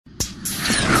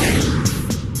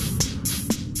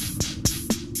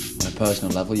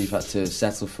personal level, you've had to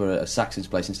settle for a Saxons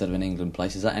place instead of an England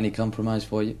place. Is that any compromise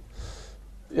for you?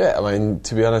 Yeah, I mean,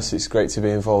 to be honest, it's great to be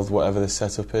involved whatever the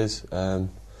setup is. I'm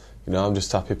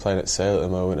just happy playing at Sale at the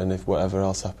moment, and if whatever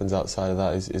else happens outside of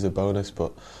that is a bonus.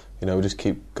 But we just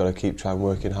got to keep trying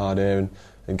working hard here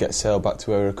and get Sale back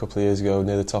to where we were a couple of years ago,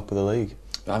 near the top of the league.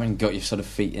 Having got your sort of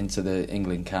feet into the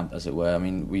England camp, as it were, I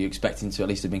mean, were you expecting to at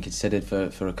least have been considered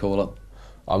for a call-up?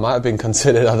 I might have been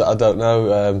considered, I don't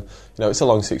know. It's a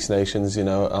long Six Nations,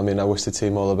 I mean, I wish the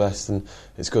team all the best, and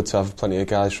it's good to have plenty of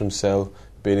guys from Sale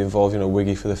being involved.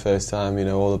 Wiggy for the first time,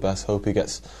 all the best. Hope he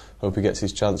gets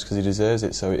his chance because he deserves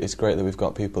it. So it's great that we've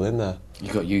got people in there.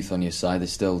 You've got youth on your side.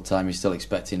 There's still time. You're still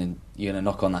expecting, and you're going to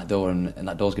knock on that door, and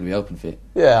that door's going to be open for you.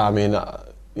 Yeah, I mean,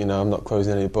 I'm not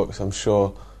closing any books. I'm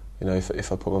sure,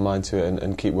 if I put my mind to it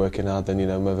and keep working hard, then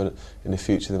maybe in the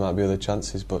future there might be other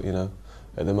chances. But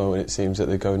at the moment it seems that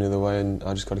they're going the other way, and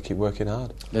I just got to keep working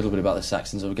hard. A little bit about the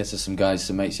Saxons. I guess there's some guys,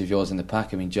 some mates of yours in the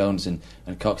pack. I mean, Jones and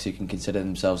Cox, who can consider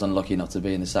themselves unlucky not to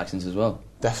be in the Saxons as well.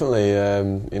 Definitely,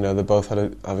 they're both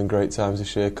having great times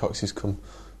this year. Coxey's come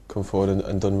forward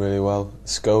and done really well.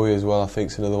 Scoey as well, I think,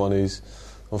 is another one who's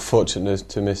unfortunate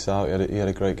to miss out. He had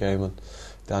a great game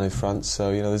down in France.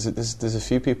 So there's a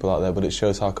few people out there, but it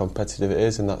shows how competitive it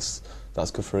is, and that's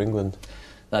good for England.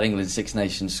 That England Six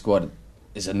Nations squad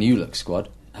is a new look squad.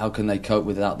 How can they cope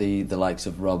without the likes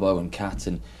of Robbo and Cat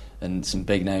and some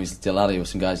big names, Delali, or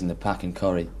some guys in the pack, and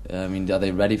Corrie? I mean, are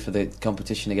they ready for the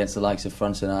competition against the likes of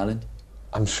France and Ireland?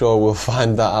 I'm sure we'll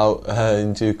find that out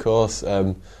in due course.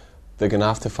 They're going to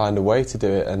have to find a way to do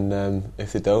it, and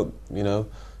if they don't, then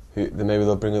maybe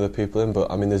they'll bring other people in.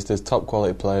 But I mean, there's top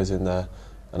quality players in there,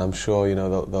 and I'm sure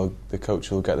the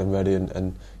coach will get them ready,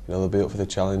 and they'll be up for the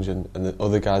challenge, and the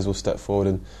other guys will step forward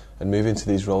and move into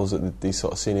these roles that these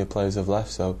sort of senior players have left.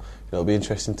 So it'll be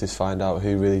interesting to find out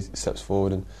who really steps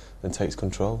forward and takes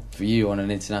control. For you, on an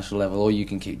international level, all you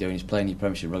can keep doing is playing your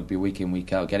Premiership rugby week in,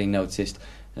 week out, getting noticed,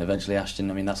 and eventually Ashton.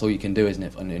 I mean, that's all you can do, isn't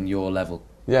it, on your level?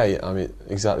 Yeah, I mean,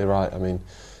 exactly right. I mean,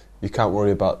 you can't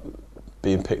worry about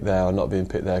being picked there or not being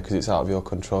picked there because it's out of your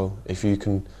control. If you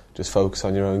can just focus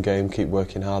on your own game, keep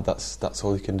working hard, that's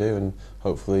all you can do, and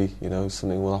hopefully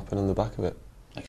something will happen on the back of it.